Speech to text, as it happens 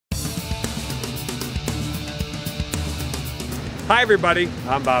Hi everybody,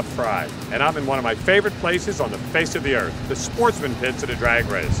 I'm Bob Fry, and I'm in one of my favorite places on the face of the earth, the sportsman pits at a drag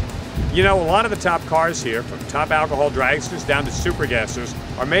race. You know, a lot of the top cars here, from top alcohol dragsters down to super gassers,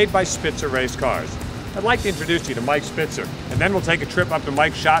 are made by Spitzer race cars. I'd like to introduce you to Mike Spitzer, and then we'll take a trip up to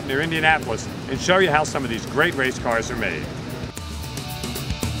Mike's shop near Indianapolis and show you how some of these great race cars are made.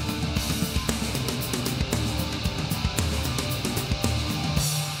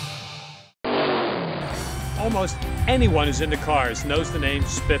 Almost anyone who's into cars knows the name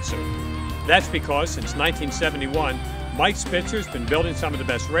Spitzer. That's because since 1971, Mike Spitzer's been building some of the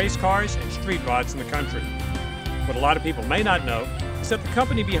best race cars and street rods in the country. What a lot of people may not know is that the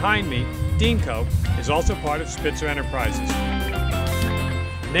company behind me, Deanco, is also part of Spitzer Enterprises.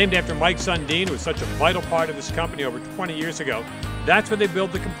 Named after Mike's son Dean, who was such a vital part of this company over 20 years ago, that's where they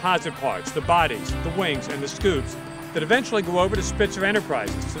build the composite parts, the bodies, the wings, and the scoops that eventually go over to Spitzer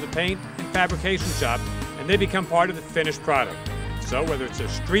Enterprises, to the paint and fabrication shop, and they become part of the finished product. So whether it's a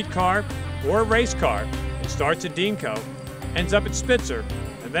street car or a race car, it starts at Deanco, ends up at Spitzer,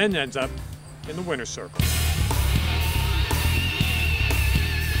 and then ends up in the winner's circle.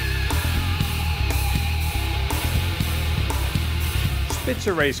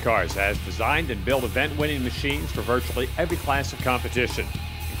 Spitzer Race Cars has designed and built event-winning machines for virtually every class of competition,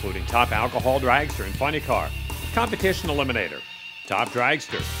 including top alcohol dragster and funny car, competition eliminator, top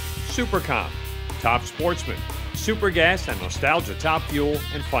dragster, super comp, top sportsman, super gas, and nostalgia top fuel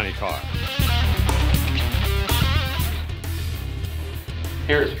and funny car.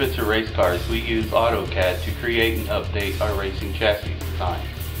 Here at Spitzer Race Cars, we use AutoCAD to create and update our racing chassis designs.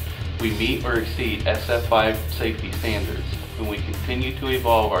 We meet or exceed SF5 safety standards, and we continue to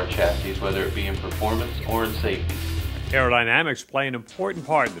evolve our chassis, whether it be in performance or in safety. Aerodynamics play an important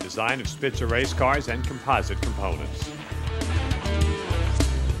part in the design of Spitzer race cars and composite components.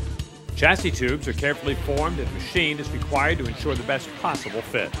 Chassis tubes are carefully formed and machined as required to ensure the best possible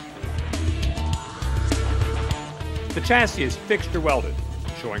fit. The chassis is fixture welded,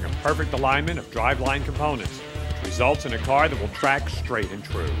 ensuring a perfect alignment of driveline components, which results in a car that will track straight and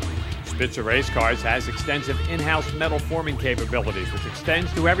true. Spitzer Race Cars has extensive in-house metal forming capabilities, which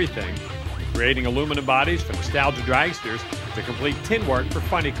extends to everything, from creating aluminum bodies for nostalgia dragsters to complete tin work for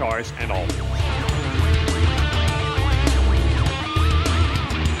funny cars and all.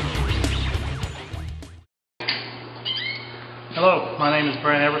 Hello, my name is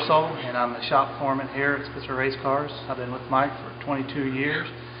Brent Eversole, and I'm the shop foreman here at Spitzer Race Cars. I've been with Mike for 22 years,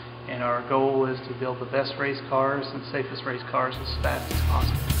 and our goal is to build the best race cars and safest race cars as fast as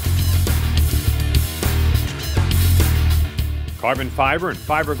possible. Carbon fiber and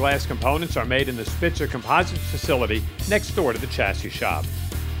fiberglass components are made in the Spitzer Composites facility next door to the chassis shop.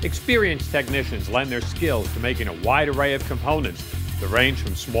 Experienced technicians lend their skills to making a wide array of components that range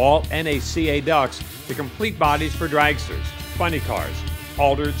from small NACA ducts to complete bodies for dragsters, funny cars,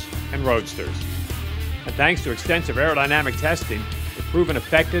 Aldards, and roadsters. And thanks to extensive aerodynamic testing, the proven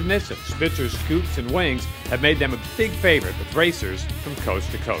effectiveness of Spitzer's scoops and wings have made them a big favorite with racers from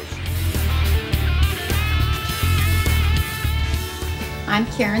coast to coast. I'm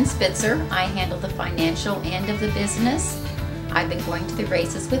Karen Spitzer. I handle the financial end of the business. I've been going to the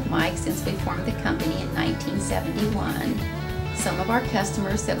races with Mike since we formed the company in 1971. Some of our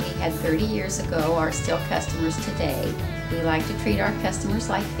customers that we had 30 years ago are still customers today. We like to treat our customers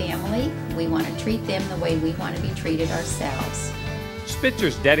like family. We want to treat them the way we want to be treated ourselves.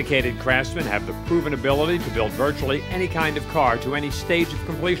 Spitzer's dedicated craftsmen have the proven ability to build virtually any kind of car to any stage of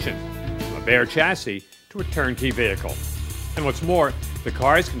completion, from a bare chassis to a turnkey vehicle. And what's more, the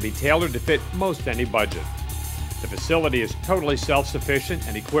cars can be tailored to fit most any budget. The facility is totally self-sufficient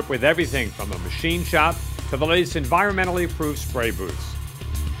and equipped with everything from a machine shop to the latest environmentally approved spray booths.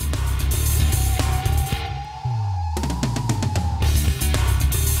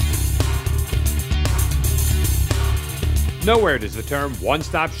 Nowhere does the term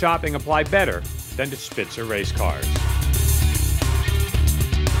one-stop shopping apply better than to Spitzer Race Cars.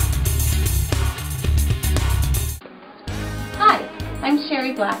 Hi, I'm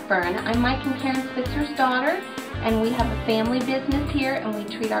Sherry Blackburn. I'm Mike and Karen Spitzer's daughter, and we have a family business here, and we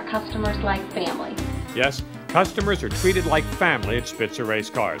treat our customers like family. Yes, customers are treated like family at Spitzer Race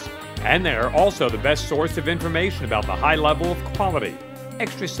Cars, and they are also the best source of information about the high level of quality,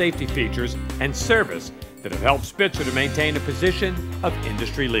 extra safety features, and service that have helped Spitzer to maintain a position of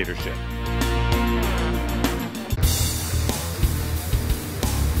industry leadership.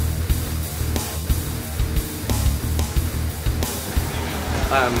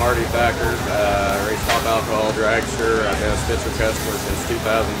 Hi, I'm Marty Backer, race top alcohol dragster. I've been a Spitzer customer since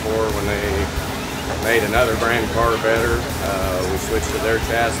 2004 when they made another brand car better. We switched to their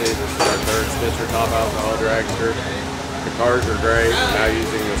chassis. This is our third Spitzer top alcohol dragster. The cars are great. We're now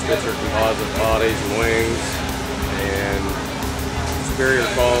using the Spitzer composite bodies and wings, and superior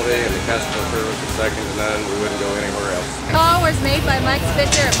quality, and the customer service is second to none. We wouldn't go anywhere else. The car was made by Mike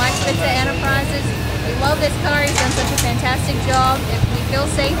Spitzer at Mike Spitzer Enterprises. We love this car. He's done such a fantastic job. We feel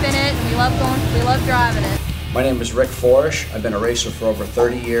safe in it, and we love driving it. My name is Rick Forish. I've been a racer for over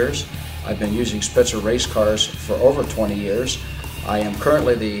 30 years. I've been using Spitzer race cars for over 20 years. I am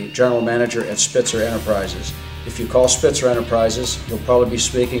currently the general manager at Spitzer Enterprises. If you call Spitzer Enterprises, you'll probably be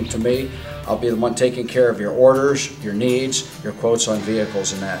speaking to me. I'll be the one taking care of your orders, your needs, your quotes on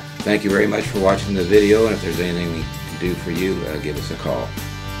vehicles and that. Thank you very much for watching the video, and if there's anything we can do for you, give us a call.